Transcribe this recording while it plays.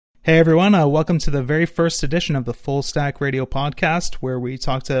Hey everyone, welcome to the very first edition of the Full Stack Radio podcast, where we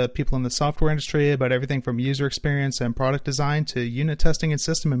talk to people in the software industry about everything from user experience and product design to unit testing and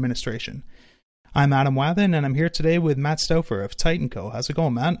system administration. I'm Adam Wathen, and I'm here today with Matt Stauffer of Titan Co. How's it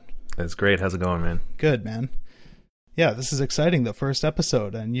going, Matt? That's great. How's it going, man? Good, man. Yeah, this is exciting, the first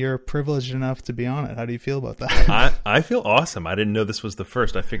episode, and you're privileged enough to be on it. How do you feel about that? I feel awesome. I didn't know this was the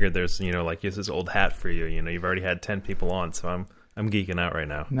first. I figured there's, this is old hat for you. You've already had 10 people on, so I'm geeking out right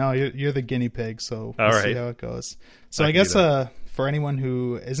now. No, you're the guinea pig, so we'll All right. see how it goes. So I guess for anyone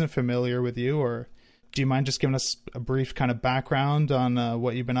who isn't familiar with you, or do you mind just giving us a brief kind of background on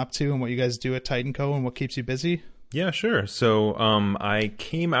what you've been up to and what you guys do at Titan Co. and what keeps you busy? Yeah, sure. So I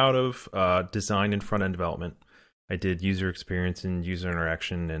came out of design and front-end development. I did user experience and user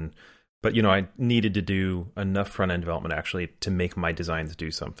interaction, but I needed to do enough front-end development actually to make my designs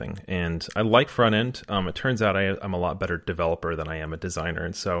do something. And I like front-end. It turns out I'm a lot better developer than I am a designer.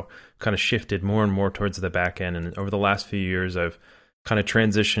 And so kind of shifted more and more towards the back end. And over the last few years, I've kind of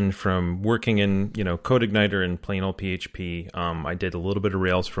transitioned from working in, CodeIgniter and plain old PHP. I did a little bit of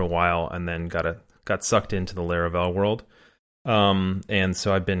Rails for a while and then got sucked into the Laravel world. And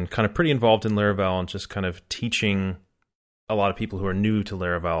so I've been kind of pretty involved in Laravel and just kind of teaching a lot of people who are new to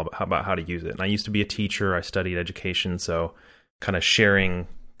Laravel about how to use it. And I used to be a teacher. I studied education. So kind of sharing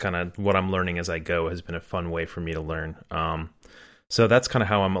kind of what I'm learning as I go has been a fun way for me to learn. So that's kind of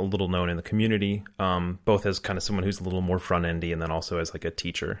how I'm a little known in the community, both as kind of someone who's a little more front-endy and then also as like a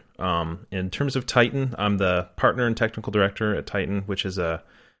teacher. In terms of Titan, I'm the partner and technical director at Titan, which is a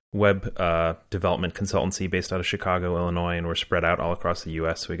web development consultancy based out of Chicago, Illinois, and we're spread out all across the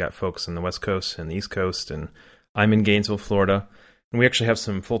U.S. So we got folks on the West Coast and the East Coast, and I'm in Gainesville, Florida. And we actually have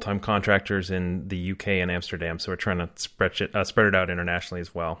some full-time contractors in the UK and Amsterdam, so we're trying to spread it out internationally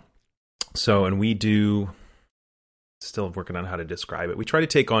as well. So, and we do, still working on how to describe it, we try to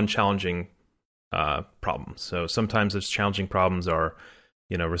take on challenging problems. So sometimes those challenging problems are,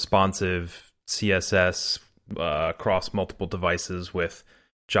 responsive CSS across multiple devices with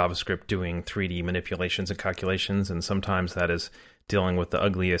JavaScript doing 3D manipulations and calculations, and sometimes that is dealing with the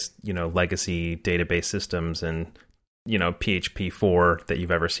ugliest, legacy database systems and, PHP 4 that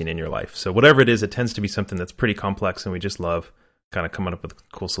you've ever seen in your life. So whatever it is, it tends to be something that's pretty complex, and we just love kind of coming up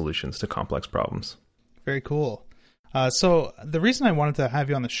with cool solutions to complex problems. Very cool. So the reason I wanted to have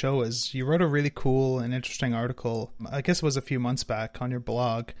you on the show is you wrote a really cool and interesting article, I guess it was a few months back on your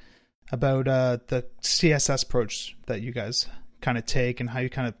blog, about the CSS approach that you guys kind of take and how you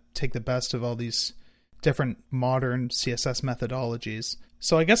kind of take the best of all these different modern CSS methodologies.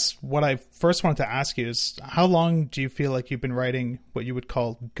 So I guess what I first wanted to ask you is, how long do you feel like you've been writing what you would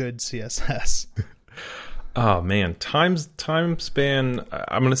call good CSS? Oh man, time span,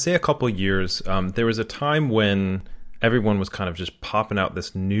 I'm going to say a couple years. There was a time when everyone was kind of just popping out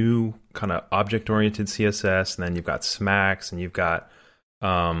this new kind of object-oriented CSS, and then you've got Smax, and you've got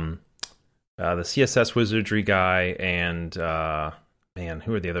the CSS Wizardry guy, and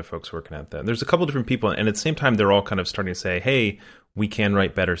who are the other folks working at that? There's a couple different people, and at the same time, they're all kind of starting to say, hey, we can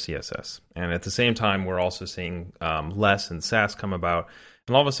write better CSS. And at the same time, we're also seeing Less and Sass come about,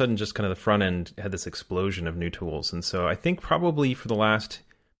 and all of a sudden, just kind of the front end had this explosion of new tools. And so I think probably for the last,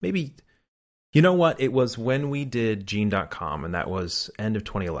 maybe, it was when we did Gene.com, and that was end of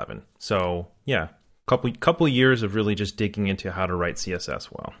 2011. So yeah, couple years of really just digging into how to write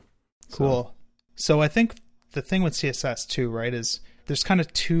CSS well. Cool. So I think the thing with CSS too, right, is there's kind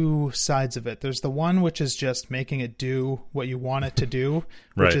of two sides of it. There's the one which is just making it do what you want it to do,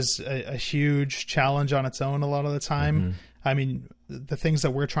 which right. is a huge challenge on its own a lot of the time. Mm-hmm. I mean, the things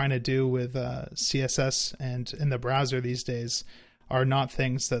that we're trying to do with CSS and in the browser these days are not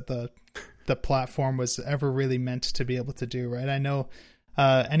things that the platform was ever really meant to be able to do, right? I know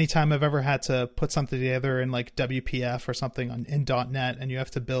anytime I've ever had to put something together in like WPF or something in .NET, and you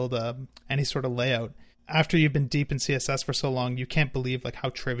have to build any sort of layout, after you've been deep in CSS for so long, you can't believe like how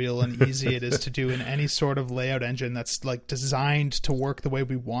trivial and easy it is to do in any sort of layout engine that's like designed to work the way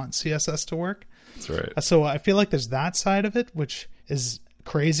we want CSS to work. That's right. So I feel like there's that side of it, which is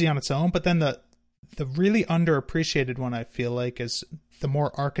crazy on its own. But then the really underappreciated one, I feel like, is the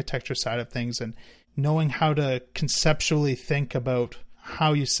more architecture side of things, and knowing how to conceptually think about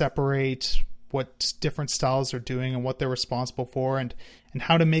how you separate what different styles are doing and what they're responsible for, and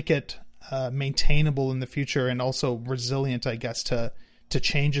how to make it maintainable in the future, and also resilient, I guess, to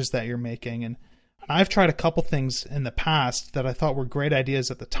changes that you're making. And I've tried a couple things in the past that I thought were great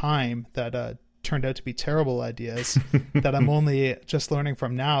ideas at the time that turned out to be terrible ideas that I'm only just learning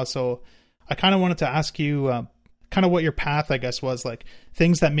from now. So I kind of wanted to ask you kind of what your path, I guess, was, like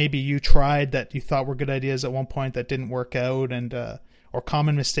things that maybe you tried that you thought were good ideas at one point that didn't work out, and or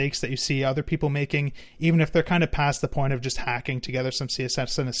common mistakes that you see other people making, even if they're kind of past the point of just hacking together some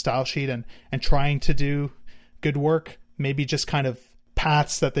CSS in a style sheet and trying to do good work, maybe just kind of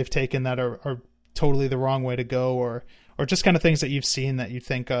paths that they've taken that are totally the wrong way to go, or just kind of things that you've seen that you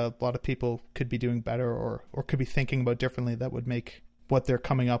think a lot of people could be doing better or could be thinking about differently that would make what they're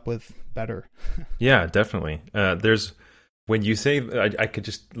coming up with better. Yeah, definitely. When you say, I could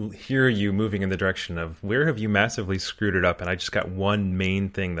just hear you moving in the direction of where have you massively screwed it up? And I just got one main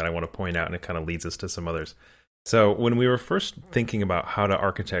thing that I want to point out, and it kind of leads us to some others. So when we were first thinking about how to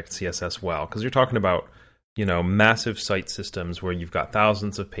architect CSS well, because you're talking about, massive site systems where you've got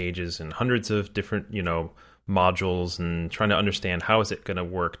thousands of pages and hundreds of different, modules, and trying to understand how is it going to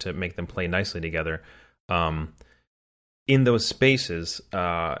work to make them play nicely together. In those spaces,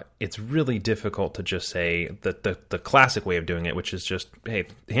 it's really difficult to just say that the classic way of doing it, which is just, hey,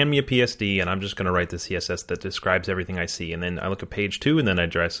 hand me a PSD and I'm just going to write the CSS that describes everything I see. And then I look at page 2 and then I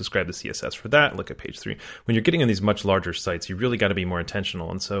just describe the CSS for that, look at page 3. When you're getting on these much larger sites, you really got to be more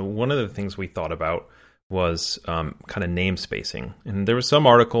intentional. And so one of the things we thought about was kind of name spacing. And there was some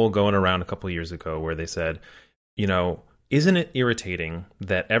article going around a couple of years ago where they said, isn't it irritating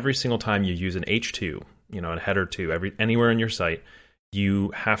that every single time you use an H2, a header 2, anywhere in your site,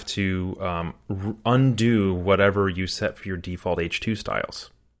 you have to undo whatever you set for your default H2 styles.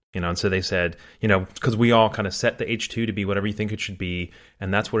 And so they said, because we all kind of set the H2 to be whatever you think it should be,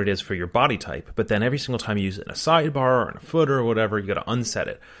 and that's what it is for your body type. But then every single time you use it in a sidebar or in a footer or whatever, you got to unset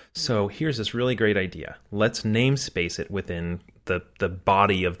it. So here's this really great idea. Let's namespace it within the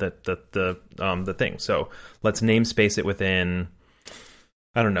body of the thing. So let's namespace it within,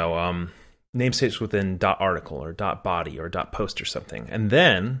 I don't know, namespace within .article or .body or .post or something. And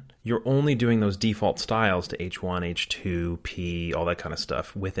then you're only doing those default styles to H1, H2, P, all that kind of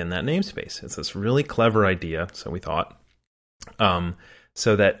stuff within that namespace. It's this really clever idea, so we thought,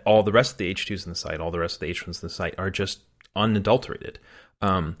 so that all the rest of the H2s in the site, all the rest of the H1s in the site are just unadulterated.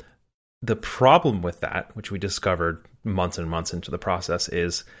 The problem with that, which we discovered months and months into the process,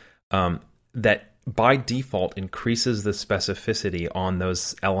 is that by default increases the specificity on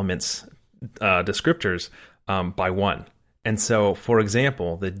those elements descriptors by 1. And so, for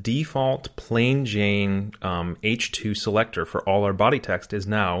example, the default plain Jane H2 selector for all our body text is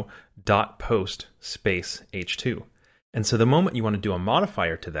now .post space H2. And so the moment you want to do a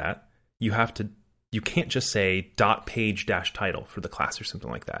modifier to that, you can't just say .page dash title for the class or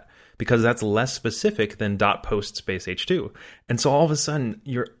something like that, because that's less specific than .post space H2. And so all of a sudden,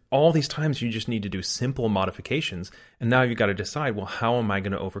 all these times you just need to do simple modifications. And now you've got to decide, well, how am I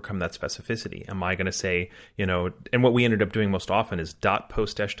going to overcome that specificity? Am I going to say, and what we ended up doing most often is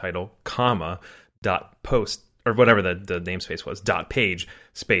 .post dash title, comma, .post, or whatever the namespace was, .page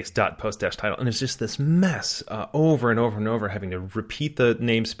space .post dash title. And it's just this mess over and over and over, having to repeat the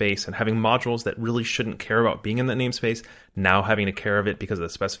namespace and having modules that really shouldn't care about being in that namespace, now having to care of it because of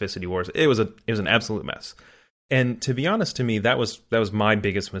the specificity wars. It was an absolute mess. And to be honest, to me, that was my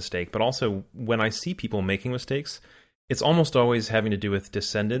biggest mistake. But also, when I see people making mistakes, it's almost always having to do with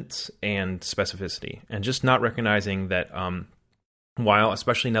descendants and specificity, and just not recognizing that while,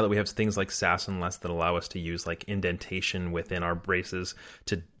 especially now that we have things like Sass and Less that allow us to use like indentation within our braces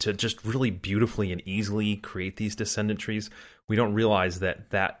to just really beautifully and easily create these descendant trees, we don't realize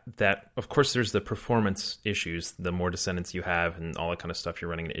that of course there's the performance issues, the more descendants you have and all that kind of stuff, you're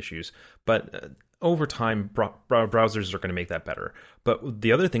running into issues. But over time, browsers are going to make that better. But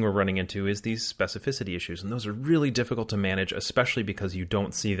the other thing we're running into is these specificity issues, and those are really difficult to manage, especially because you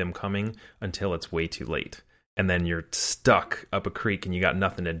don't see them coming until it's way too late. And then you're stuck up a creek and you got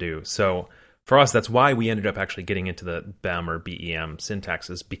nothing to do. So for us, that's why we ended up actually getting into the BEM or BEM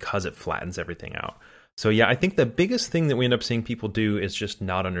syntaxes, because it flattens everything out. So yeah, I think the biggest thing that we end up seeing people do is just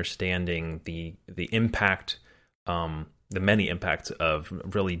not understanding the impact, the many impacts of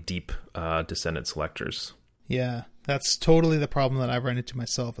really deep descendant selectors. Yeah, that's totally the problem that I've run into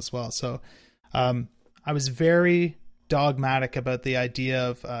myself as well. So I was very dogmatic about the idea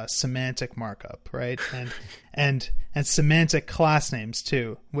of semantic markup, right? And semantic class names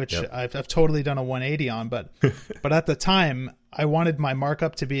too, which yep. I've totally done a 180 on, but at the time I wanted my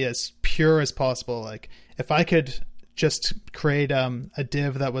markup to be as pure as possible. Like if I could just create a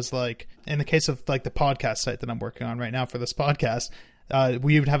div that was like, in the case of like the podcast site that I'm working on right now for this podcast,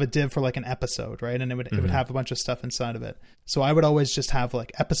 we would have a div for like an episode, right? And it would have a bunch of stuff inside of it. So I would always just have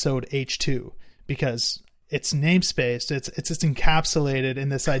like episode H2, because it's namespaced, it's encapsulated in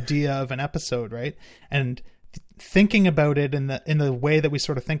this idea of an episode, right? And thinking about it in the way that we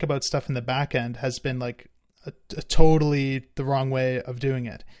sort of think about stuff in the back end has been like a totally the wrong way of doing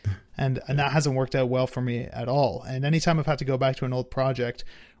it. And that hasn't worked out well for me at all. And anytime I've had to go back to an old project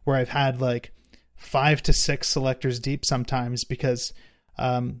where I've had like 5 to 6 selectors deep sometimes because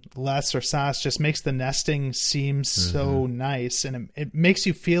less or SAS just makes the nesting seem so nice, and it makes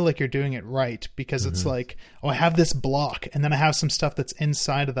you feel like you're doing it right, because it's like, oh, I have this block and then I have some stuff that's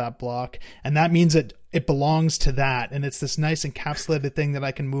inside of that block, and that means it belongs to that, and it's this nice encapsulated thing that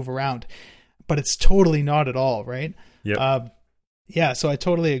I can move around, but it's totally not at all, right? Yeah, so I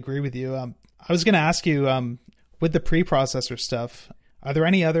totally agree with you. I was going to ask you, with the preprocessor stuff, are there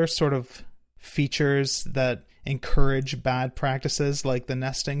any other sort of features that encourage bad practices like the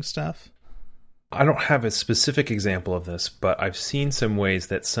nesting stuff? I don't have a specific example of this, but I've seen some ways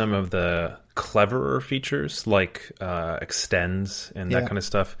that some of the cleverer features like extends and that kind of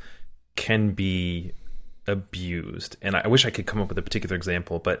stuff can be abused. And I wish I could come up with a particular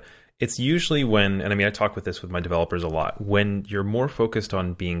example, but it's usually when, and I mean, I talk with this with my developers a lot, when you're more focused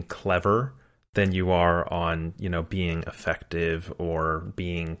on being clever than you are on, being effective or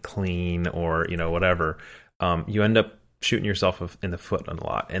being clean or, whatever, you end up shooting yourself in the foot a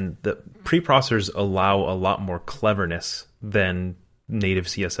lot. And the preprocessors allow a lot more cleverness than native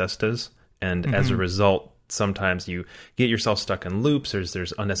CSS does. And as a result, sometimes you get yourself stuck in loops, or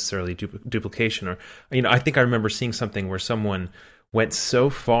there's unnecessarily duplication. Or, I think I remember seeing something where someone went so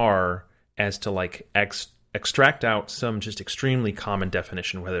far as to like extract out some just extremely common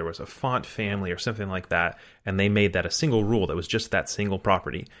definition, whether it was a font family or something like that, and they made that a single rule that was just that single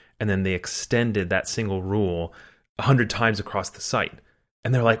property, and then they extended that single rule 100 times across the site.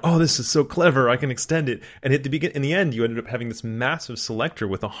 And they're like, oh, this is so clever, I can extend it. And in the end, you ended up having this massive selector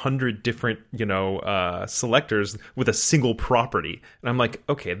with 100 different, selectors with a single property. And I'm like,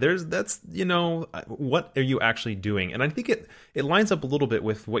 okay, what are you actually doing? And I think it lines up a little bit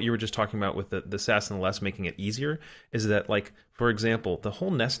with what you were just talking about with the SAS and the less making it easier, is that, like, for example, the whole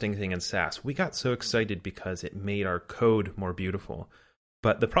nesting thing in SAS, we got so excited because it made our code more beautiful.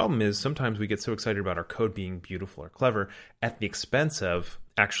 But the problem is sometimes we get so excited about our code being beautiful or clever at the expense of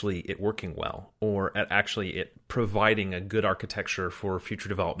actually it working well, or at actually it providing a good architecture for future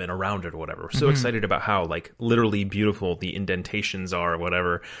development around it or whatever. We're so excited about how like literally beautiful the indentations are or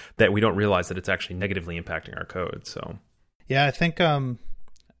whatever that we don't realize that it's actually negatively impacting our code. So yeah, I think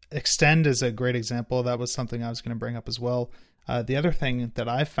extend is a great example. That was something I was going to bring up as well. The other thing that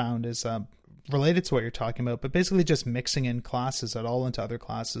I found is related to what you're talking about, but basically just mixing in classes at all into other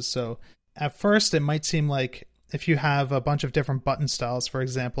classes. So at first it might seem like if you have a bunch of different button styles, for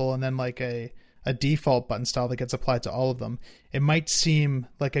example, and then like a default button style that gets applied to all of them, it might seem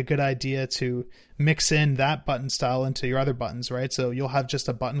like a good idea to mix in that button style into your other buttons, right? So you'll have just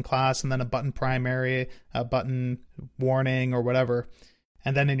a button class and then a button primary, a button warning or whatever.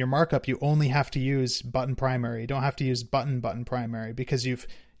 And then in your markup, you only have to use button primary. You don't have to use button primary, because you've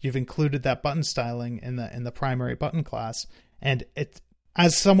included that button styling in the primary button class. And it,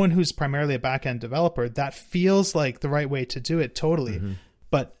 as someone who's primarily a backend developer, that feels like the right way to do it totally.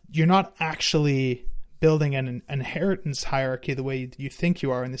 But you're not actually building an inheritance hierarchy the way you think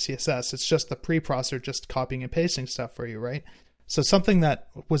you are in the CSS. It's just the preprocessor just copying and pasting stuff for you, right? So something that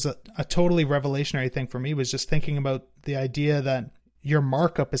was a totally revolutionary thing for me was just thinking about the idea that your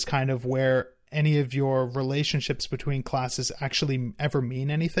markup is kind of where any of your relationships between classes actually ever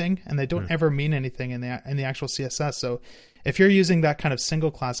mean anything, and they don't ever mean anything in the actual CSS. So if you're using that kind of single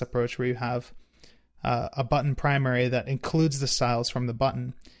class approach where you have a button primary that includes the styles from the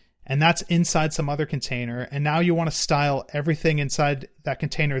button, and that's inside some other container, and now you want to style everything inside that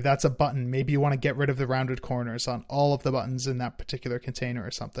container that's a button, maybe you want to get rid of the rounded corners on all of the buttons in that particular container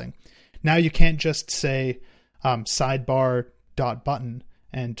or something. Now you can't just say sidebar dot button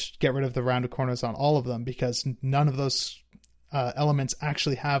and get rid of the rounded corners on all of them, because none of those elements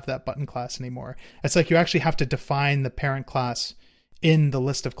actually have that button class anymore. It's like you actually have to define the parent class in the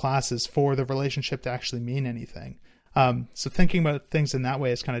list of classes for the relationship to actually mean anything. So thinking about things in that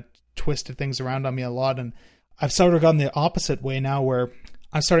way has kind of twisted things around on me a lot. And I've sort of gone the opposite way now, where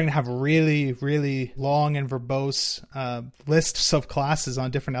I'm starting to have really, really long and verbose lists of classes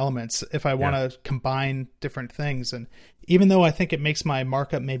on different elements if I want to combine different things. And even though I think it makes my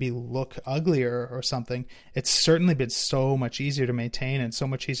markup maybe look uglier or something, it's certainly been so much easier to maintain and so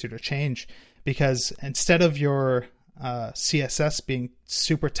much easier to change, because instead of your CSS being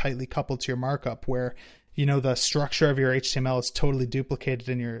super tightly coupled to your markup, where the structure of your HTML is totally duplicated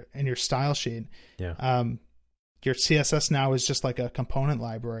in your style sheet. Your CSS now is just like a component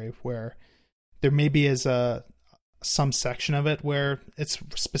library where there maybe is a some section of it where it's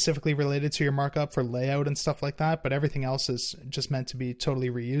specifically related to your markup for layout and stuff like that, but everything else is just meant to be totally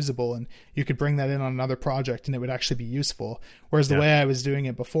reusable, and you could bring that in on another project and it would actually be useful. Whereas the way I was doing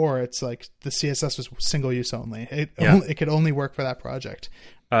it before, it's like the CSS was single use only. It could only work for that project.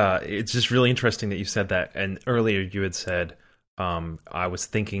 It's just really interesting that you said that. And earlier you had said, I was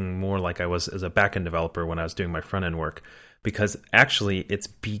thinking more like I was as a backend developer when I was doing my front end work, because actually it's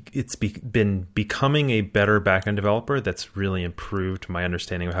been becoming a better backend developer that's really improved my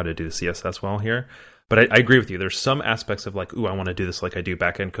understanding of how to do the CSS well here. But I agree with you. There's some aspects of like, ooh, I want to do this like I do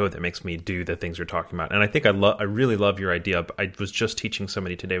backend code that makes me do the things you're talking about. And I think I really love your idea. I was just teaching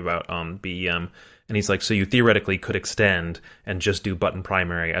somebody today about BEM, and he's like, so you theoretically could extend and just do button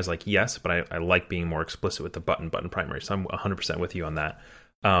primary. I was like, yes, but I like being more explicit with the button primary. So I'm 100% with you on that.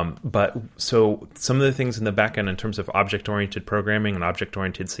 But so some of the things in the backend in terms of object-oriented programming and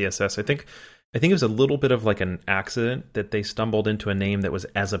object-oriented CSS, I think it was a little bit of like an accident that they stumbled into a name that was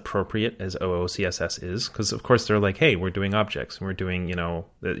as appropriate as OOCSS is, because of course they're like, hey, we're doing objects and we're doing,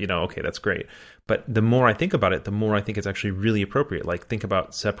 okay, that's great. But the more I think about it, the more I think it's actually really appropriate. Like think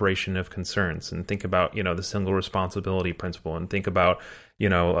about separation of concerns, and think about, the single responsibility principle, and think about,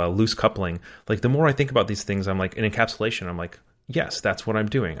 loose coupling. Like the more I think about these things, I'm like, in encapsulation, I'm like, yes, that's what I'm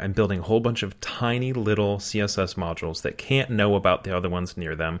doing. I'm building a whole bunch of tiny little CSS modules that can't know about the other ones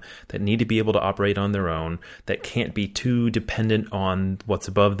near them, that need to be able to operate on their own, that can't be too dependent on what's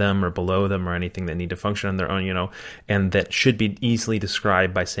above them or below them or anything, that need to function on their own, and that should be easily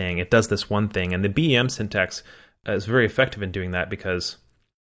described by saying it does this one thing. And the BEM syntax is very effective in doing that, because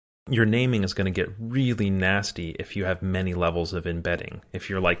your naming is going to get really nasty if you have many levels of embedding. If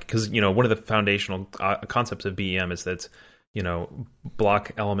you're like, because, one of the foundational concepts of BEM is that it's,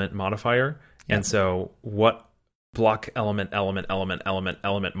 block element modifier. Yep. And so what block element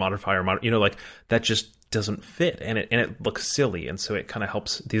modifier, like that just doesn't fit, and it looks silly. And so it kind of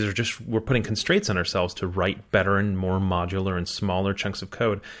helps. We're putting constraints on ourselves to write better and more modular and smaller chunks of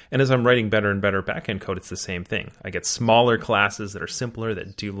code. And as I'm writing better and better backend code, it's the same thing. I get smaller classes that are simpler,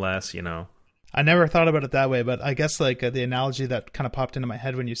 that do less, I never thought about it that way, but I guess like the analogy that kind of popped into my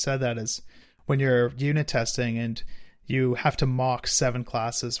head when you said that is when you're unit testing and you have to mock 7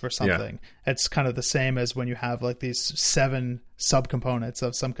 classes for something. Yeah. It's kind of the same as when you have like these 7 subcomponents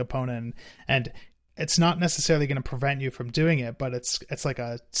of some component, and it's not necessarily going to prevent you from doing it, but it's like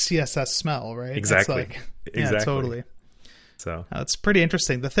a CSS smell, right? Exactly. Yeah, totally. So it's pretty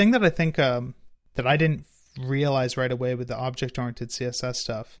interesting. The thing that I think that I didn't realize right away with the object-oriented CSS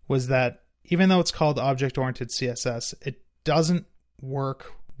stuff was that even though it's called object-oriented CSS, it doesn't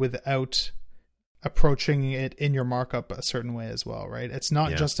work without approaching it in your markup a certain way as well, right? It's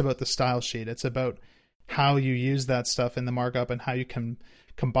not just about the style sheet. It's about how you use that stuff in the markup and how you can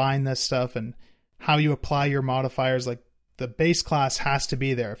combine this stuff and how you apply your modifiers. Like the base class has to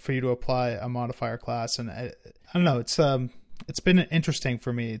be there for you to apply a modifier class. And I don't know, it's been interesting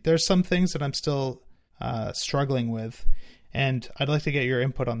for me. There's some things that I'm still struggling with, and I'd like to get your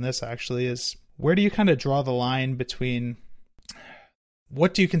input on this actually, is where do you kind of draw the line between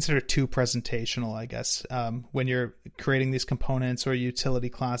what do you consider too presentational, I guess, when you're creating these components or utility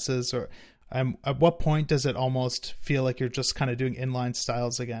classes, or at what point does it almost feel like you're just kind of doing inline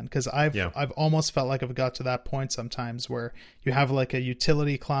styles again? Because I've almost felt like I've got to that point sometimes where you have like a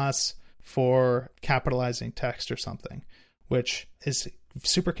utility class for capitalizing text or something, which is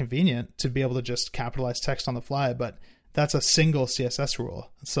super convenient to be able to just capitalize text on the fly, but that's a single CSS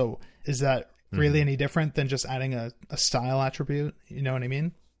rule. So is that really any different than just adding a style attribute? You know what I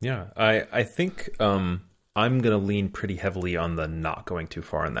mean? Yeah, I think I'm going to lean pretty heavily on the not going too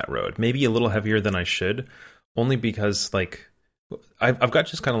far on that road. Maybe a little heavier than I should, only because like I've got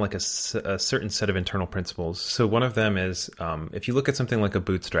just kind of like a certain set of internal principles. So one of them is if you look at something like a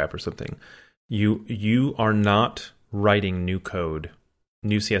Bootstrap or something, you are not writing new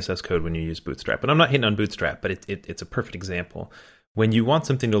CSS code when you use Bootstrap. And I'm not hitting on Bootstrap, but it's a perfect example. When you want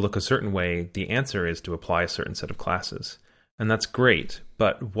something to look a certain way, the answer is to apply a certain set of classes. And that's great.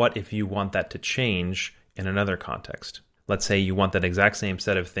 But what if you want that to change in another context? Let's say you want that exact same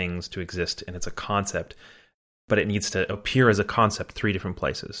set of things to exist and it's a concept, but it needs to appear as a concept 3 different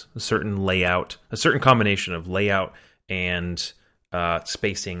places. A certain layout, a certain combination of layout and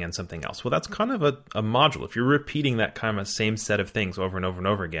spacing and something else. Well, that's kind of a module. If you're repeating that kind of same set of things over and over and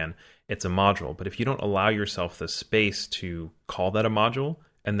over again, it's a module. But if you don't allow yourself the space to call that a module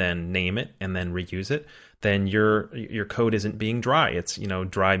and then name it and then reuse it, then your code isn't being dry. It's,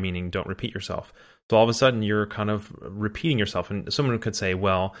 dry meaning don't repeat yourself. So all of a sudden you're kind of repeating yourself. And someone could say,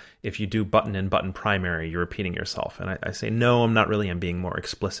 well, if you do button and button primary, you're repeating yourself. And I say, no, I'm not really. I'm being more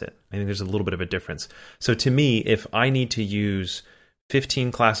explicit. I think there's a little bit of a difference. So to me, if I need to use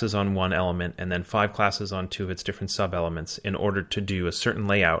 15 classes on one element and then 5 classes on 2 of its different sub-elements in order to do a certain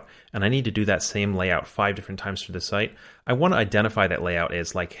layout, and I need to do that same layout 5 different times for the site, I want to identify that layout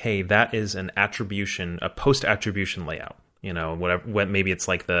as like, hey, that is an attribution, a post-attribution layout. Whatever, maybe it's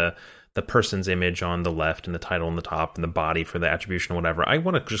like the person's image on the left and the title on the top and the body for the attribution or whatever. I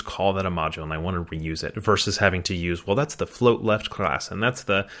want to just call that a module and I want to reuse it versus having to use, well, that's the float left class and that's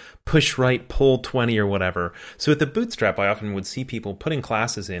the push right pull 20 or whatever. So with the Bootstrap, I often would see people putting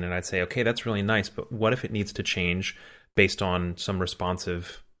classes in and I'd say, okay, that's really nice, but what if it needs to change based on some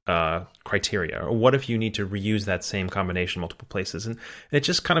responsive criteria? Or what if you need to reuse that same combination multiple places? And it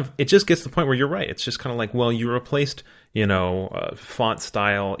just gets to the point where you're right. It's just kind of like, well, you replaced, font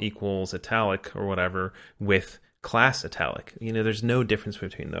style equals italic or whatever with class italic. There's no difference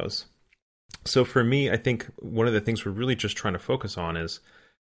between those. So for me, I think one of the things we're really just trying to focus on is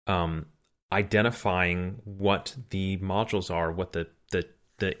identifying what the modules are, what the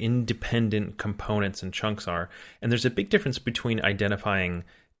independent components and chunks are. And there's a big difference between identifying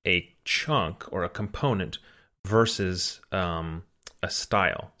a chunk or a component versus a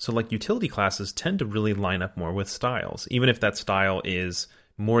style. So like utility classes tend to really line up more with styles, even if that style is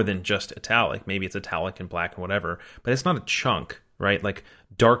more than just italic. Maybe it's italic and black or whatever, but it's not a chunk, right? Like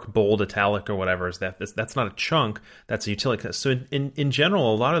dark, bold, italic or whatever is that's not a chunk. That's a utility class. So in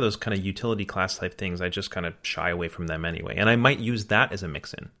general, a lot of those kind of utility class type things, I just kind of shy away from them anyway. And I might use that as a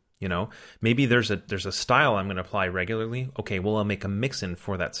mix-in. Maybe there's a style I'm going to apply regularly. Okay, well, I'll make a mix-in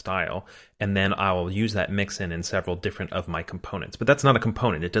for that style, and then I'll use that mix-in in several different of my components. But that's not a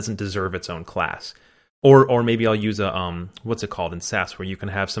component. It doesn't deserve its own class. Or maybe I'll use a, what's it called in Sass, where you can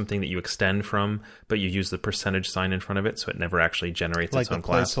have something that you extend from, but you use the percentage sign in front of it, so it never actually generates its own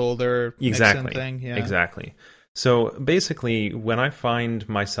class. Like the placeholder mix-in thing? Yeah. Exactly. So basically, when I find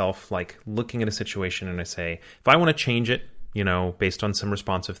myself like looking at a situation and I say, if I want to change it, based on some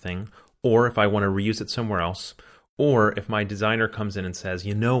responsive thing, or if I want to reuse it somewhere else, or if my designer comes in and says,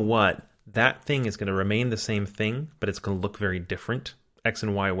 you know what, that thing is going to remain the same thing, but it's going to look very different, X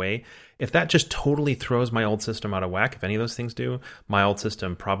and Y way. If that just totally throws my old system out of whack, if any of those things do, my old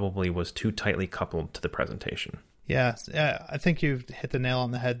system probably was too tightly coupled to the presentation. Yeah, I think you've hit the nail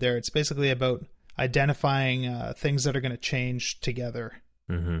on the head there. It's basically about identifying things that are going to change together,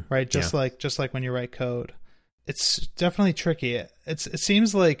 right? Just like when you write code. It's definitely tricky. It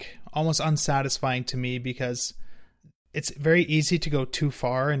seems like almost unsatisfying to me because it's very easy to go too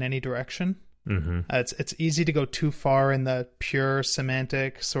far in any direction. It's easy to go too far in the pure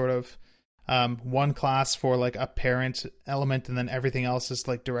semantic sort of one class for like a parent element, and then everything else is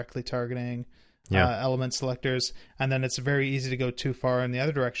like directly targeting element selectors. And then it's very easy to go too far in the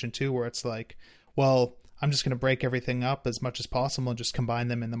other direction too, where it's like, well, I'm just going to break everything up as much as possible and just combine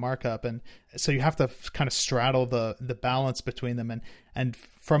them in the markup. And so you have to kind of straddle the balance between them. And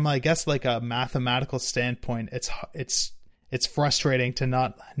from, I guess, like a mathematical standpoint, it's frustrating to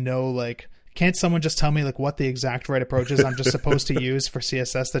not know, like, can't someone just tell me like what the exact right approach is I'm just supposed to use for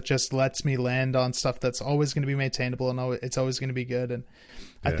CSS that just lets me land on stuff that's always going to be maintainable and it's always going to be good. And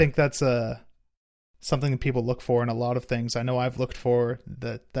I think that's something that people look for in a lot of things. I know I've looked for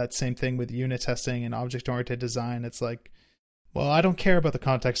that same thing with unit testing and object-oriented design. It's like, well, I don't care about the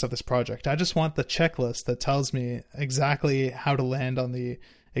context of this project. I just want the checklist that tells me exactly how to land on the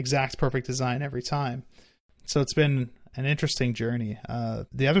exact perfect design every time. So it's been an interesting journey.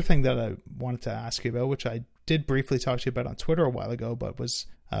 The other thing that I wanted to ask you about, which I did briefly talk to you about on Twitter a while ago, but was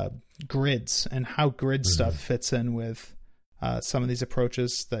grids and how grid stuff fits in with some of these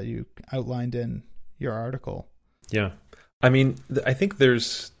approaches that you outlined in your article. Yeah. I mean, I think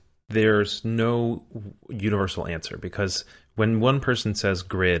there's no universal answer, because when one person says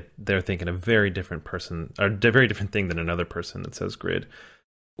grid, they're thinking a very different person, or a very different thing than another person that says grid.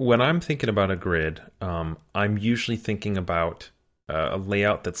 When I'm thinking about a grid, I'm usually thinking about a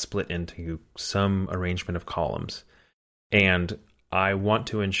layout that's split into some arrangement of columns. And I want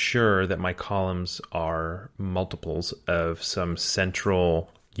to ensure that my columns are multiples of some central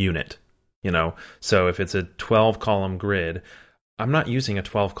unit. So if it's a 12 column grid, I'm not using a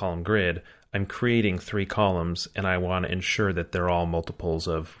 12 column grid. I'm creating 3 columns, and I want to ensure that they're all multiples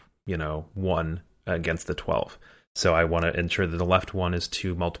of, 1 against the 12. So I want to ensure that the left one is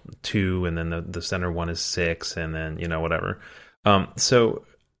 2, and then the center one is 6, and then, whatever. So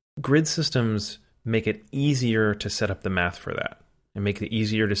grid systems make it easier to set up the math for that and make it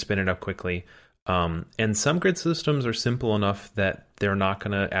easier to spin it up quickly. And some grid systems are simple enough that they're not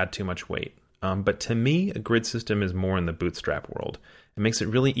going to add too much weight. But to me, a grid system is more in the Bootstrap world. It makes it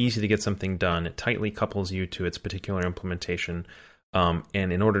really easy to get something done. It tightly couples you to its particular implementation. And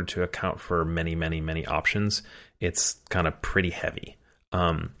in order to account for many, many, many options, it's kind of pretty heavy.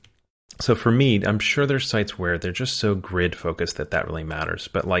 So for me, I'm sure there's sites where they're just so grid focused that really matters.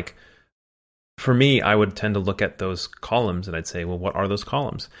 But like, for me, I would tend to look at those columns and I'd say, well, what are those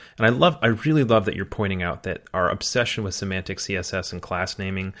columns? And I really love that you're pointing out that our obsession with semantic CSS and class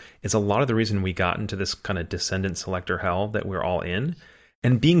naming is a lot of the reason we got into this kind of descendant selector hell that we're all in.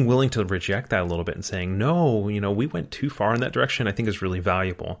 And being willing to reject that a little bit and saying, no, we went too far in that direction, I think is really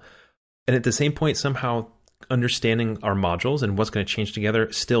valuable. And at the same point, somehow understanding our modules and what's going to change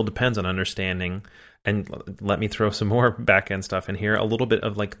together still depends on understanding. And let me throw some more back-end stuff in here, a little bit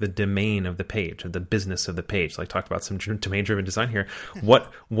of like the domain of the page, of the business of the page. So I talked about some domain-driven design here. What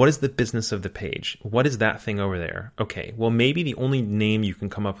is the business of the page? What is that thing over there? Okay, well, maybe the only name you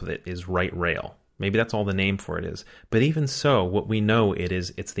can come up with it is right rail. Maybe that's all the name for it is. But even so, what we know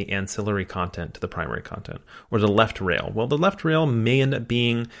it's the ancillary content to the primary content, or the left rail. Well, the left rail may end up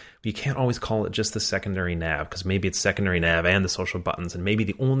being, you can't always call it just the secondary nav, because maybe it's secondary nav and the social buttons, and maybe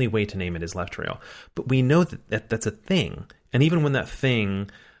the only way to name it is left rail. But we know that that's a thing. And even when that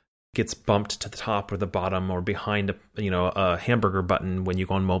thing gets bumped to the top or the bottom or behind a hamburger button when you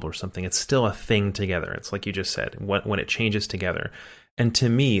go on mobile or something, it's still a thing together. It's like you just said, when it changes together. And to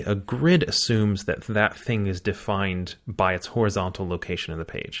me, a grid assumes that thing is defined by its horizontal location in the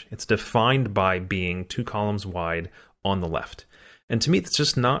page. It's defined by being 2 columns wide on the left. And to me, that's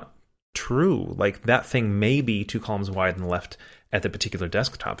just not true. Like, that thing may be 2 columns wide on the left at the particular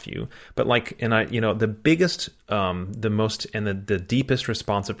desktop view. But the biggest, the most, and the deepest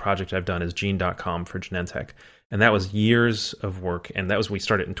responsive project I've done is Gene.com for Genentech. And that was years of work. And we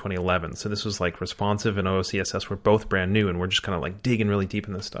started in 2011. So this was like responsive and OOCSS were both brand new. And we're just kind of like digging really deep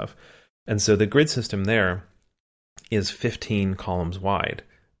in this stuff. And so the grid system there is 15 columns wide.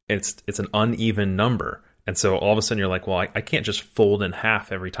 It's an uneven number. And so all of a sudden you're like, well, I can't just fold in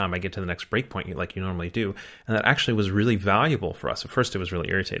half every time I get to the next breakpoint like you normally do. And that actually was really valuable for us. At first, it was really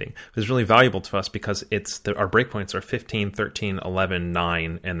irritating. It was really valuable to us because our breakpoints are 15, 13, 11,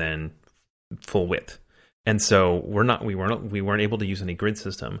 9, and then full width. And so we weren't able to use any grid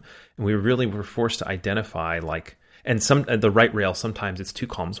system. And we really were forced to identify the right rail, sometimes it's 2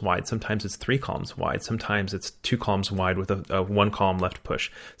 columns wide, sometimes it's 3 columns wide, sometimes it's 2 columns wide with a 1 column left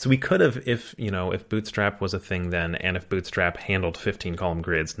push. So we could have, if Bootstrap was a thing then, and if Bootstrap handled 15 column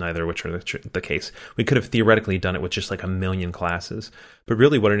grids, neither of which are the case, we could have theoretically done it with just like a million classes. But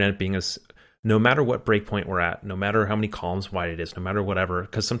really what it ended up being is, no matter what breakpoint we're at, no matter how many columns wide it is, no matter whatever,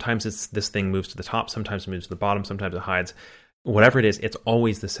 because sometimes this thing moves to the top, sometimes it moves to the bottom, sometimes it hides, whatever it is, it's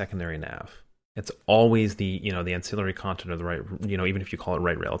always the secondary nav. It's always the ancillary content of the right, even if you call it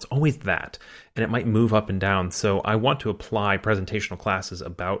right rail, it's always that. And it might move up and down. So I want to apply presentational classes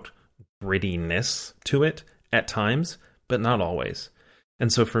about griddiness to it at times, but not always.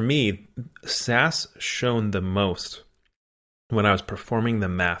 And so for me, Sass shone the most when I was performing the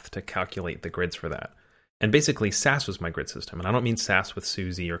math to calculate the grids for that. And basically, Sass was my grid system. And I don't mean Sass with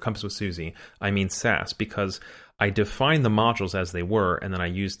Suzy or Compass with Suzy. I mean Sass because I defined the modules as they were, and then I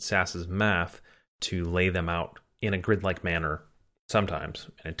used Sass's math to lay them out in a grid-like manner, sometimes,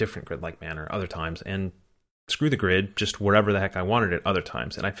 in a different grid-like manner, other times, and screw the grid, just wherever the heck I wanted it other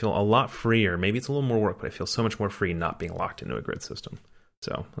times. And I feel a lot freer. Maybe it's a little more work, but I feel so much more free not being locked into a grid system.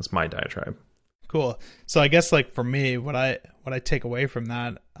 So that's my diatribe. Cool. So I guess like for me, what I take away from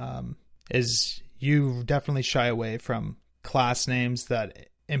that is you definitely shy away from class names that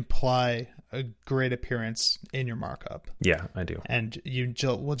imply a grid appearance in your markup. Yeah, I do. And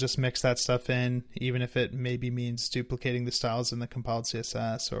we'll just mix that stuff in, even if it maybe means duplicating the styles in the compiled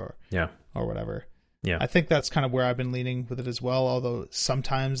CSS or whatever. Yeah, I think that's kind of where I've been leaning with it as well. Although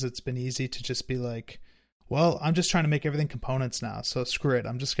sometimes it's been easy to just be like, well, I'm just trying to make everything components now, so screw it.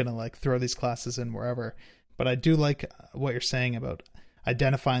 I'm just going to like throw these classes in wherever. But I do like what you're saying about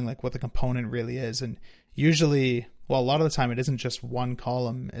identifying like what the component really is. And usually, well, a lot of the time it isn't just one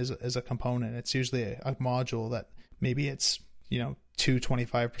column as a component. It's usually a module that maybe it's, two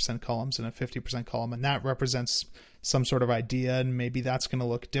 25% columns and a 50% column. And that represents some sort of idea. And maybe that's going to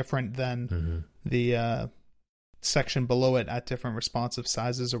look different than the section below it at different responsive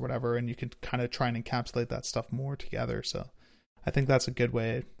sizes or whatever, and you can kind of try and encapsulate that stuff more together. So I think that's a good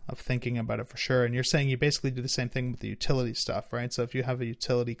way of thinking about it for sure. And you're saying you basically do the same thing with the utility stuff, right? So if you have a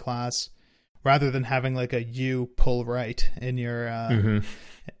utility class, rather than having like a U pull right in your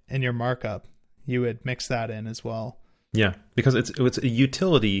in your markup, you would mix that in as well. Yeah, because it's a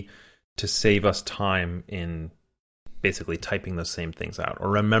utility to save us time in basically typing those same things out or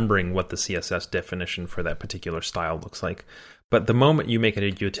remembering what the CSS definition for that particular style looks like. But the moment you make it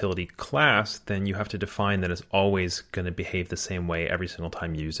a utility class, then you have to define that it's always going to behave the same way every single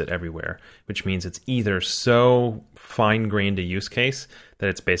time you use it everywhere, which means it's either so fine-grained a use case that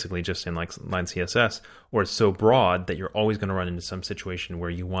it's basically just in like line CSS, or it's so broad that you're always going to run into some situation where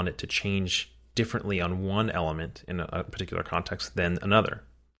you want it to change differently on one element in a particular context than another.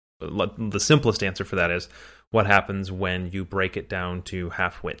 The simplest answer for that is, what happens when you break it down to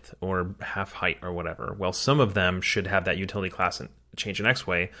half width or half height or whatever? Well, some of them should have that utility class change in X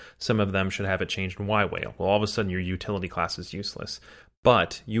way. Some of them should have it changed in Y way. Well, all of a sudden your utility class is useless.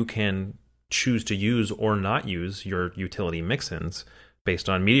 But you can choose to use or not use your utility mixins based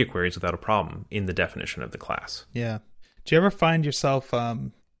on media queries without a problem in the definition of the class. Yeah. Do you ever find yourself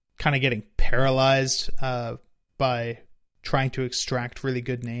kind of getting paralyzed by trying to extract really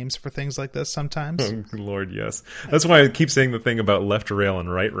good names for things like this sometimes? Oh, Lord, yes. That's why I keep saying the thing about left rail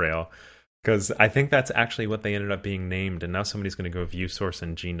and right rail, because I think that's actually what they ended up being named, and now somebody's going to go view source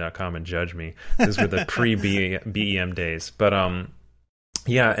in Gene.com and judge me. These were the pre-BEM days. But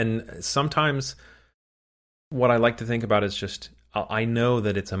yeah, and sometimes what I like to think about is just, I know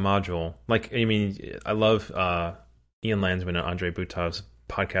that it's a module. Like, I mean, I love Ian Landsman and Andre Butov's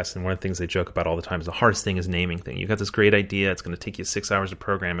podcast, and one of the things they joke about all the time is the hardest thing is naming thing. You've got this great idea, it's going to take you 6 hours to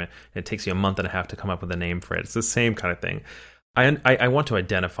program it, and it takes you a month and a half to come up with a name for it. It's the same kind of thing. I want to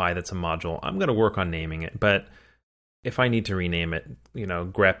identify that's a module. I'm going to work on naming it, but if I need to rename it,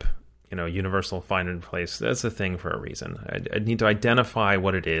 grep, universal find and replace, that's a thing for a reason. I need to identify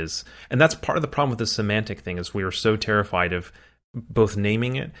what it is, and that's part of the problem with the semantic thing, is we were so terrified of both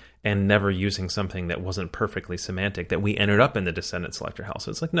naming it and never using something that wasn't perfectly semantic that we ended up in the descendant selector hell. So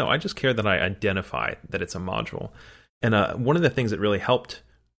it's like, no, I just care that I identify that it's a module. And one of the things that really helped,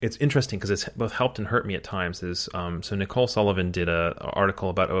 it's interesting because it's both helped and hurt me at times, is so Nicole Sullivan did an article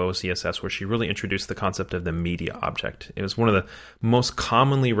about OOCSS where she really introduced the concept of the media object. It was one of the most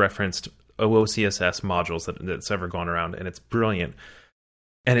commonly referenced OOCSS modules that's ever gone around, and it's brilliant.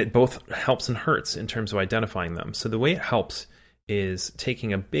 And it both helps and hurts in terms of identifying them. So the way it helps is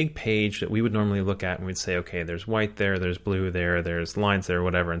taking a big page that we would normally look at and we'd say, okay, there's white there, there's blue there, there's lines there,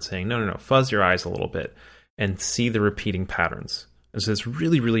 whatever, and saying, no, fuzz your eyes a little bit and see the repeating patterns. And so it's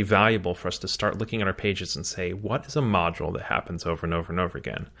really, really valuable for us to start looking at our pages and say, what is a module that happens over and over and over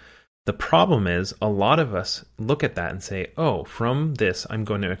again? The problem is a lot of us look at that and say, oh, from this, I'm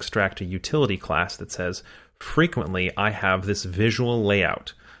going to extract a utility class that says, frequently I have this visual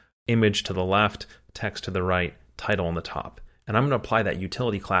layout, image to the left, text to the right, title on the top. And I'm going to apply that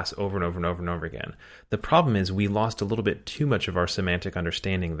utility class over and over and over and over again. The problem is we lost a little bit too much of our semantic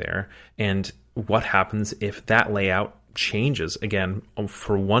understanding there. And what happens if that layout changes, again,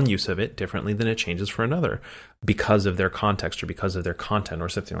 for one use of it differently than it changes for another because of their context or because of their content or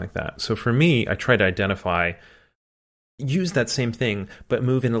something like that. So for me, I try to identify, use that same thing, but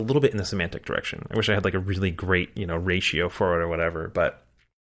move in a little bit in the semantic direction. I wish I had like a really great, ratio for it or whatever, but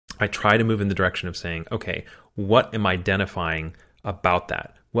I try to move in the direction of saying, okay, what am I identifying about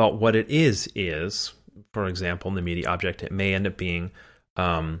that? Well, what it is, for example, in the media object, it may end up being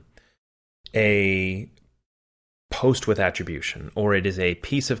a post with attribution, or it is a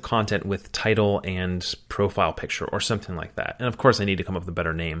piece of content with title and profile picture or something like that. And of course, I need to come up with a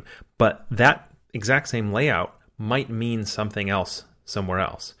better name, but that exact same layout might mean something else somewhere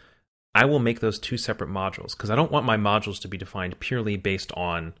else. I will make those two separate modules because I don't want my modules to be defined purely based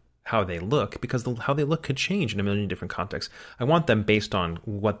on how they look, because how they look could change in a million different contexts. I want them based on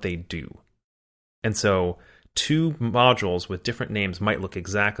what they do. And so two modules with different names might look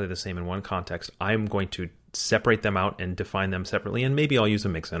exactly the same in one context. I'm going to separate them out and define them separately, and maybe I'll use a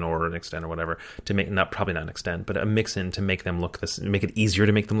mixin or an extend or whatever to make, probably not an extend, but a mixin to make them look make it easier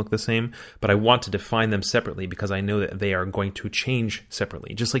to make them look the same. But I want to define them separately because I know that they are going to change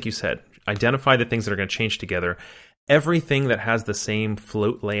separately. Just like you said, identify the things that are going to change together. Everything that has the same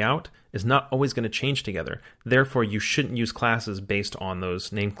float layout is not always going to change together. Therefore, you shouldn't use classes based on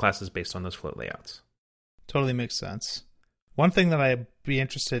those named classes based on those float layouts. Totally makes sense. One thing that I'd be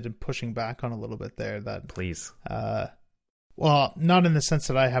interested in pushing back on a little bit there, that please, well, not in the sense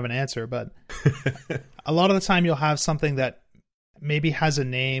that I have an answer, but a lot of the time you'll have something that maybe has a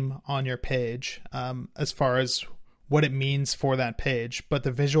name on your page, as far as what it means for that page, but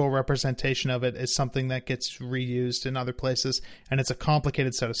the visual representation of it is something that gets reused in other places, and it's a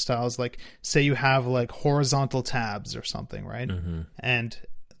complicated set of styles. Like, say you have like horizontal tabs or something, right? Mm-hmm. And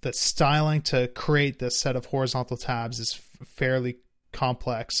the styling to create this set of horizontal tabs is fairly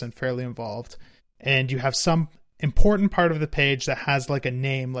complex and fairly involved. And you have some important part of the page that has like a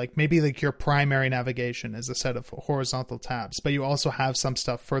name, like maybe like your primary navigation is a set of horizontal tabs, but you also have some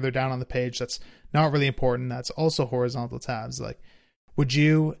stuff further down on the page that's not really important, that's also horizontal tabs. Like, would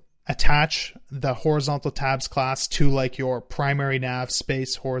you attach the horizontal tabs class to like your primary nav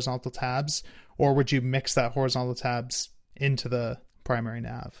space horizontal tabs, or would you mix that horizontal tabs into the primary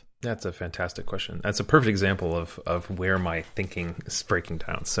nav? That's a fantastic question. That's a perfect example of where my thinking is breaking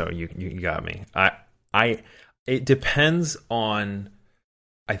down. So you got me. It depends on,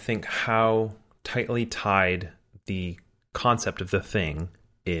 I think, how tightly tied the concept of the thing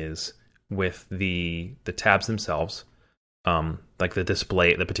is with the tabs themselves, like the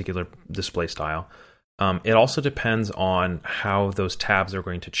display, the particular display style. It also depends on how those tabs are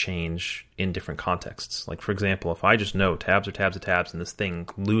going to change in different contexts. Like, for example, if I just know tabs are tabs are tabs, and this thing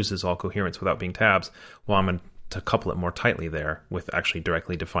loses all coherence without being tabs, well, I'm going to couple it more tightly there with actually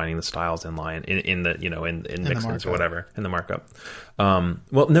directly defining the styles in line in the, in mixins or whatever in the markup.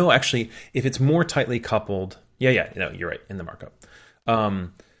 Well, no, actually, if it's more tightly coupled, no, you're right, in the markup.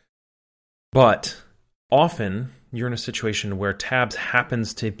 But often you're in a situation where tabs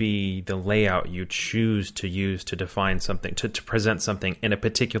happens to be the layout you choose to use to define something, to present something in a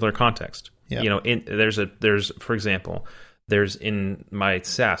particular context. Yeah. There's for example, there's in my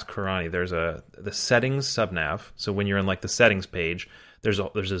Sass Kurani, there's the settings subnav. So when you're in like the settings page, there's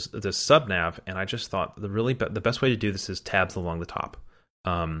this subnav, and I just thought the best way to do this is tabs along the top.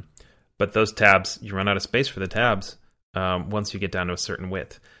 But those tabs, you run out of space for the tabs once you get down to a certain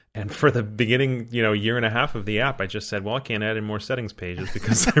width. And for the beginning, year and a half of the app, I just said, well, I can't add in more settings pages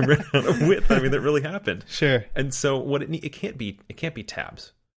because I ran out of width. I mean, that really happened. Sure. And so what it can't be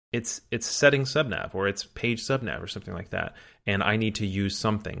tabs. It's settings subnav, or it's page subnav or something like that. And I need to use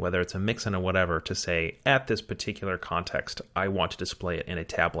something, whether it's a mixin or whatever, to say, at this particular context, I want to display it in a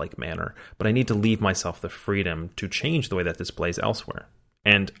tab-like manner. But I need to leave myself the freedom to change the way that displays elsewhere.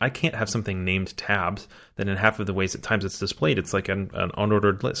 And I can't have something named tabs that in half of the ways at times it's displayed, it's like an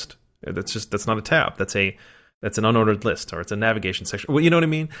unordered list. That's not a tab. That's an unordered list, or it's a navigation section. Well, you know what I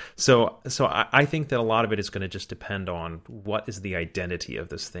mean? So I think that a lot of it is going to just depend on what is the identity of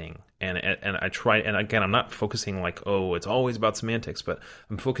this thing. And I try, and again, I'm not focusing like, oh, it's always about semantics, but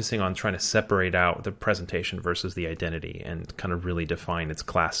I'm focusing on trying to separate out the presentation versus the identity and kind of really define its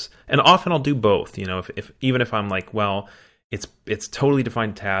class. And often I'll do both, if even if I'm like, well, it's totally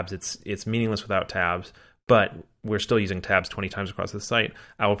defined tabs. It's meaningless without tabs, but we're still using tabs 20 times across the site.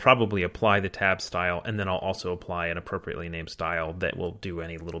 I will probably apply the tab style, and then I'll also apply an appropriately named style that will do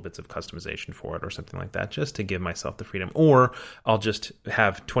any little bits of customization for it or something like that, just to give myself the freedom. Or I'll just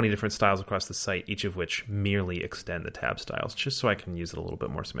have 20 different styles across the site, each of which merely extend the tab styles, just so I can use it a little bit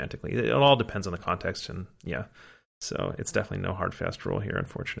more semantically. It all depends on the context, and so it's definitely no hard, fast rule here,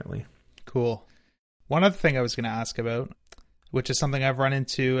 unfortunately. Cool. One other thing I was going to ask about, which is something I've run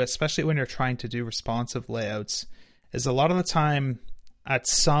into, especially when you're trying to do responsive layouts, is a lot of the time at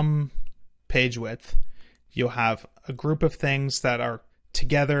some page width, you'll have a group of things that are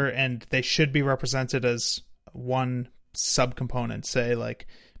together and they should be represented as one subcomponent. Say, like,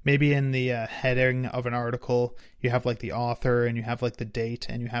 maybe in the heading of an article, you have like the author and you have like the date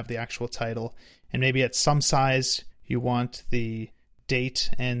and you have the actual title. And maybe at some size, you want the date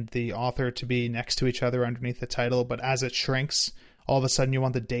and the author to be next to each other underneath the title, but as it shrinks, all of a sudden you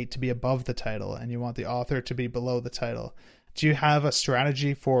want the date to be above the title and you want the author to be below the title. Do you have a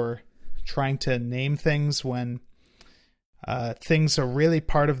strategy for trying to name things when things are really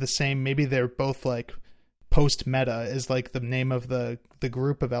part of the same? Maybe they're both like post meta is like the name of the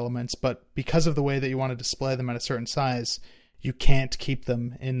group of elements, but because of the way that you want to display them at a certain size, you can't keep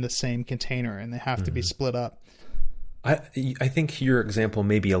them in the same container and they have to be split up. I think your example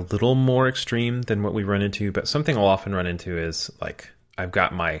may be a little more extreme than what we run into, but something I'll often run into is like, I've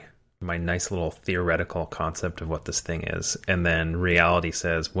got my nice little theoretical concept of what this thing is, and then reality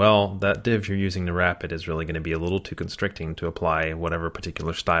says, well, that div you're using to wrap it is really going to be a little too constricting to apply whatever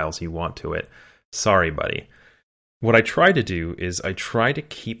particular styles you want to it. Sorry, buddy. What I try to do is I try to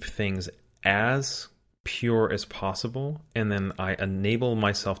keep things as pure as possible, and then I enable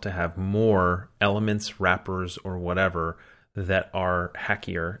myself to have more elements, wrappers, or whatever that are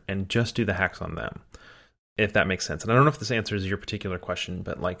hackier, and just do the hacks on them, if that makes sense. And I don't know if this answers your particular question,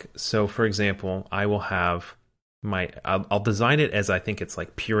 but like, so for example, I will have I'll design it as I think it's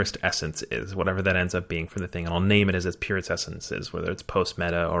like purest essence is, whatever that ends up being for the thing, and I'll name it as its purest essence is, whether it's post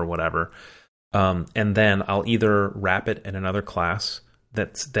meta or whatever. And then I'll either wrap it in another class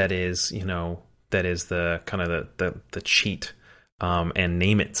that is the kind of the cheat, and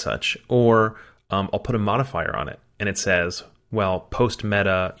name it such, or I'll put a modifier on it and it says, well, post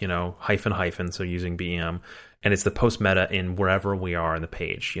meta, hyphen, so using BEM, and it's the post meta in wherever we are in the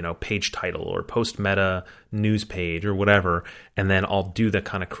page, page title or post meta news page or whatever. And then I'll do the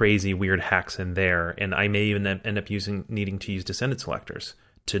kind of crazy weird hacks in there. And I may even end up needing to use descendant selectors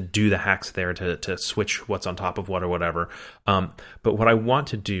to do the hacks there to switch what's on top of what or whatever. But what I want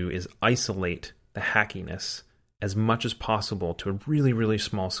to do is isolate the hackiness as much as possible to a really, really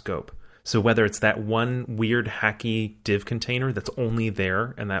small scope. So whether it's that one weird hacky div container that's only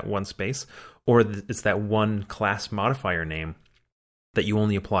there in that one space, or it's that one class modifier name that you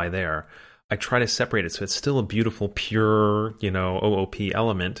only apply there, I try to separate it so it's still a beautiful, pure, OOP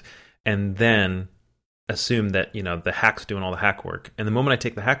element, and then assume that, the hack's doing all the hack work. And the moment I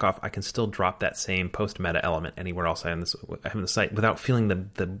take the hack off, I can still drop that same post-meta element anywhere else I have in the site without feeling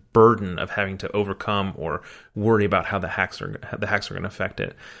the burden of having to overcome or worry about how the hacks are going to affect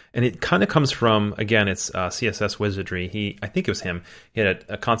it. And it kind of comes from, again, it's CSS wizardry. I think it was him. He had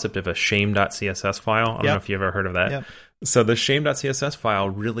a concept of a shame.css file. I don't know if you ever heard of that. Yep. So the shame.css file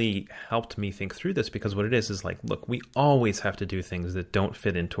really helped me think through this, because what it is like, look, we always have to do things that don't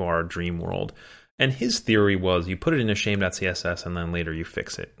fit into our dream world. And his theory was you put it in a shame.css and then later you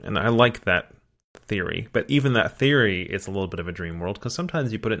fix it. And I like that theory. But even that theory is a little bit of a dream world, because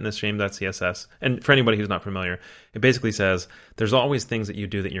sometimes you put it in this shame.css. And for anybody who's not familiar, it basically says there's always things that you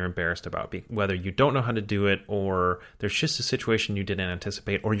do that you're embarrassed about, whether you don't know how to do it, or there's just a situation you didn't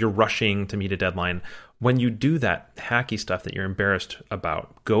anticipate, or you're rushing to meet a deadline. When you do that hacky stuff that you're embarrassed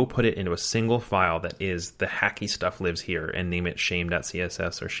about, go put it into a single file that is the hacky stuff lives here, and name it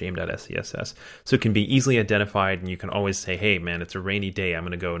shame.css or shame.scss. So it can be easily identified, and you can always say, hey, man, it's a rainy day. I'm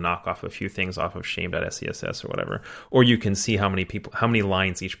going to go knock off a few things off of shame.scss or whatever. Or you can see how many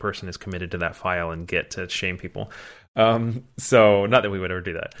lines each person is committed to that file and get to shame people. So not that we would ever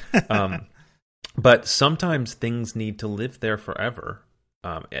do that. But sometimes things need to live there forever,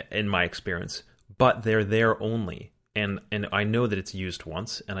 in my experience. But they're there only. And I know that it's used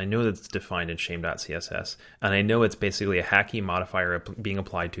once, and I know that it's defined in shame.css, and I know it's basically a hacky modifier being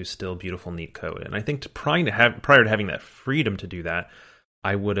applied to still beautiful, neat code. And I think prior to having that freedom to do that,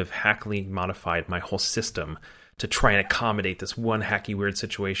 I would have hackily modified my whole system to try and accommodate this one hacky weird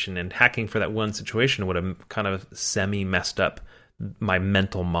situation, and hacking for that one situation would have kind of semi-messed up my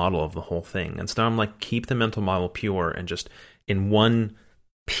mental model of the whole thing. And so now I'm like, keep the mental model pure, and just in one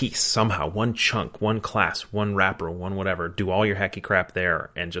piece somehow, one chunk, one class, one wrapper, one whatever, do all your hacky crap there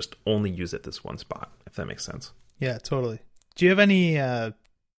and just only use it this one spot, if that makes sense. Yeah, totally. Do you have any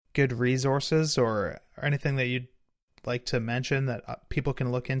good resources or anything that you'd like to mention that people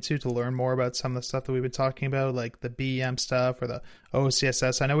can look into to learn more about some of the stuff that we've been talking about, like the BEM stuff or the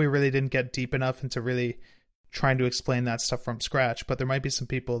OCSS? I know we really didn't get deep enough into really trying to explain that stuff from scratch, but there might be some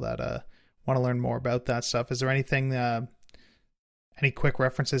people that want to learn more about that stuff. Is there anything any quick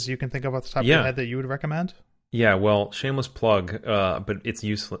references you can think of off the top of your head that you would recommend? Yeah, well, shameless plug, but it's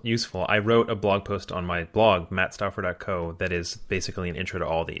useful. I wrote a blog post on my blog, mattstauffer.co, that is basically an intro to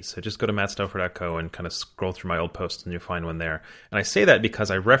all these. So just go to mattstauffer.co and kind of scroll through my old posts, and you'll find one there. And I say that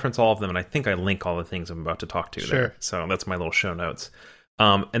because I reference all of them, and I think I link all the things I'm about to talk to there. So that's my little show notes.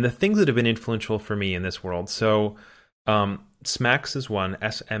 And the things that have been influential for me in this world. So SMACS is one,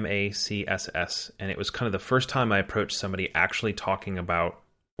 SMACSS, and it was kind of the first time I approached somebody actually talking about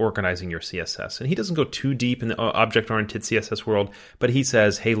organizing your CSS. And he doesn't go too deep in the object-oriented CSS world, but he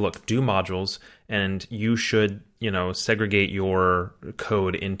says, hey, look, do modules, and you should, segregate your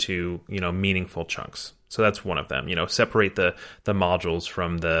code into, meaningful chunks. So that's one of them, separate the modules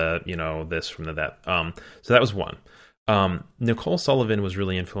from the, this from the that. So that was one. Nicole Sullivan was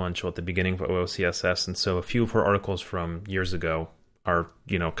really influential at the beginning of OOCSS, and so a few of her articles from years ago are,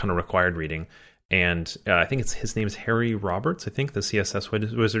 kind of required reading. And I think his name is Harry Roberts, I think, the CSS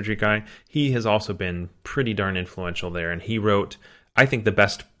wizardry guy. He has also been pretty darn influential there, and he wrote, I think, the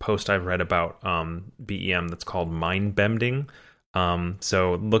best post I've read about BEM that's called Mind Bending.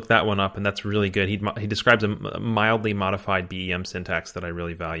 So look that one up, and that's really good. He describes a mildly modified BEM syntax that I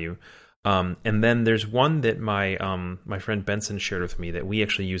really value. And then there's one that my friend Benson shared with me that we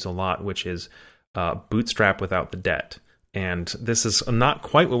actually use a lot, which is Bootstrap without the det. And this is not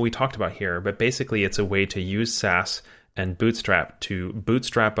quite what we talked about here, but basically it's a way to use Sass and Bootstrap to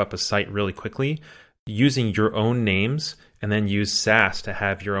bootstrap up a site really quickly using your own names, and then use Sass to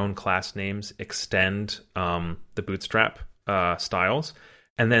have your own class names extend the Bootstrap styles.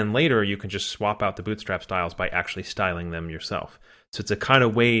 And then later you can just swap out the Bootstrap styles by actually styling them yourself. So it's a kind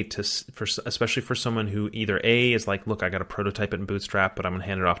of way to, especially for someone who either A is like, look, I got to prototype it in Bootstrap, but I'm going to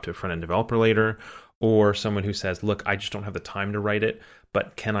hand it off to a front-end developer later, or someone who says, look, I just don't have the time to write it,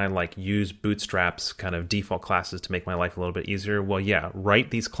 but can I like use Bootstrap's kind of default classes to make my life a little bit easier? Well, yeah,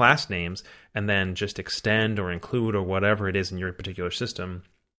 write these class names and then just extend or include or whatever it is in your particular system,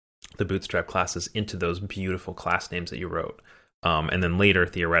 the Bootstrap classes into those beautiful class names that you wrote. And then later,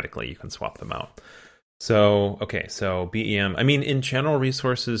 theoretically, you can swap them out. So, okay, so BEM. I mean, in general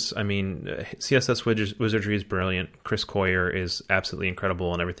resources, I mean, CSS Wizardry is brilliant. Chris Coyier is absolutely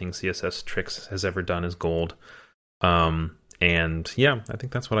incredible, and everything CSS Tricks has ever done is gold. And yeah, I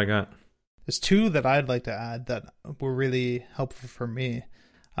think that's what I got. There's two that I'd like to add that were really helpful for me.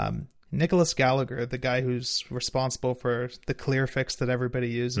 Nicholas Gallagher, the guy who's responsible for the Clearfix that everybody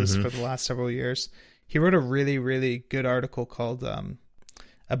uses for the last several years, he wrote a really, really good article called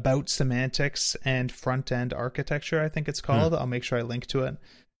About Semantics and Front-End Architecture, I think it's called. I'll make sure I link to it.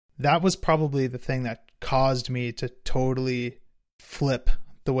 That was probably the thing that caused me to totally flip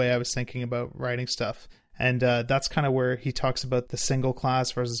the way I was thinking about writing stuff. And that's kind of where he talks about the single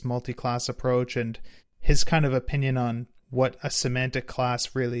class versus multi-class approach, and his kind of opinion on what a semantic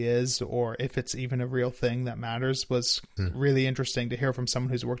class really is, or if it's even a real thing that matters, was really interesting to hear from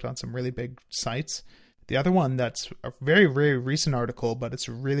someone who's worked on some really big sites. The other one that's a very, very recent article, but it's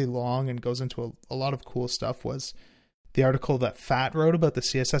really long and goes into a lot of cool stuff, was the article that Fat wrote about the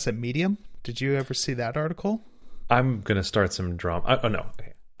CSS at Medium. Did you ever see that article? I'm going to start some drama. Oh, no.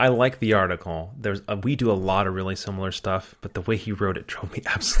 Okay. I like the article. We do a lot of really similar stuff, but the way he wrote it drove me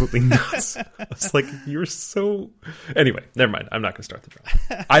absolutely nuts. I was like, you're so... Anyway, never mind. I'm not going to start the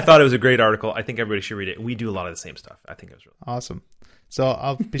drama. I thought it was a great article. I think everybody should read it. We do a lot of the same stuff. I think it was really awesome. So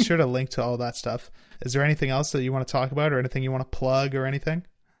I'll be sure to link to all that stuff. Is there anything else that you want to talk about, or anything you want to plug or anything?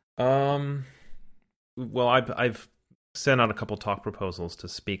 Well, I've sent out a couple talk proposals to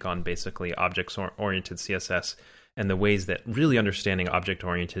speak on basically object-oriented CSS and the ways that really understanding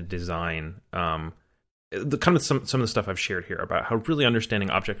object-oriented design, the kind of some of the stuff I've shared here about how really understanding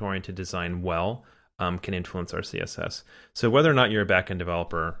object-oriented design well can influence our CSS. So whether or not you're a backend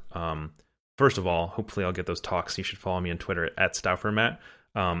developer, first of all, hopefully I'll get those talks. You should follow me on Twitter at StaufferMatt,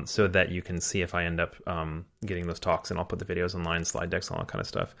 so that you can see if I end up getting those talks, and I'll put the videos online, slide decks, and all that kind of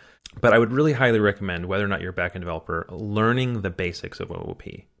stuff. But I would really highly recommend, whether or not you're a backend developer, learning the basics of OOP,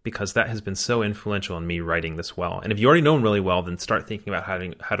 because that has been so influential in me writing this well. And if you already know them really well, then start thinking about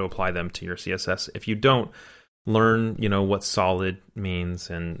how to apply them to your CSS. If you don't, learn, what solid means,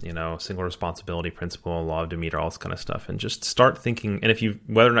 and, single responsibility principle, law of Demeter, all this kind of stuff, and just start thinking. And if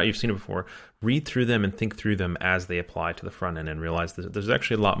whether or not you've seen it before, read through them and think through them as they apply to the front end, and realize that there's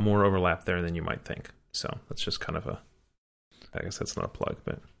actually a lot more overlap there than you might think. So that's just kind of I guess that's not a plug,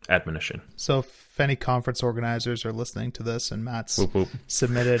 but admonition. So if any conference organizers are listening to this and Matt's whoop, whoop.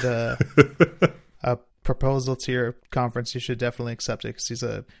 submitted a proposal to your conference, you should definitely accept it, because he's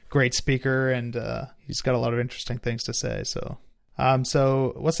a great speaker and he's got a lot of interesting things to say. So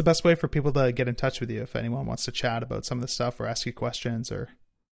what's the best way for people to get in touch with you if anyone wants to chat about some of the stuff or ask you questions? Or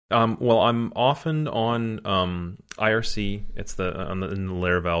well, I'm often on IRC. It's in the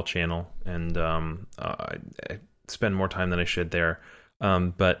Laravel channel, and I spend more time than I should there.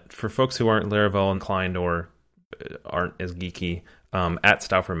 But for folks who aren't Laravel inclined or aren't as geeky, at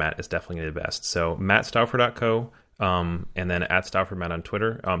StaufferMatt is definitely the best. So mattstauffer.co, and then at StaufferMatt on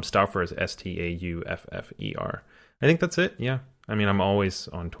Twitter. Stauffer is STAUFFER. I think that's it. Yeah. I mean, I'm always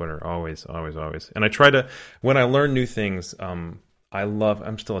on Twitter. Always. And I try to, when I learn new things,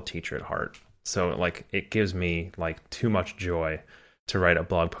 I'm still a teacher at heart. So it gives me too much joy to write a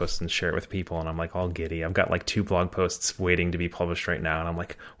blog post and share it with people, and I'm all giddy. I've got 2 blog posts waiting to be published right now, and I'm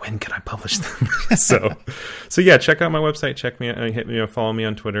when can I publish them? so yeah, check out my website, hit me, follow me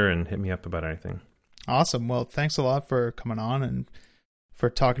on Twitter, and hit me up about anything. Awesome. Well, thanks a lot for coming on and for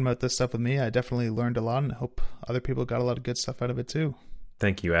talking about this stuff with me. I definitely learned a lot, and I hope other people got a lot of good stuff out of it too.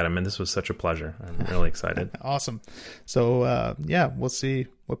 Thank you, Adam, and this was such a pleasure. I'm really excited. Awesome. So, we'll see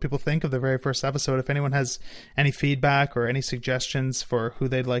what people think of the very first episode. If anyone has any feedback or any suggestions for who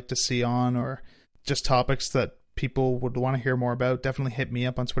they'd like to see on, or just topics that people would want to hear more about, definitely hit me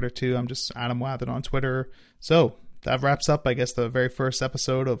up on Twitter too. I'm just Adam Wathen on Twitter. So that wraps up, I guess, the very first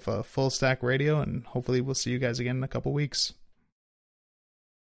episode of Full Stack Radio, and hopefully we'll see you guys again in a couple weeks.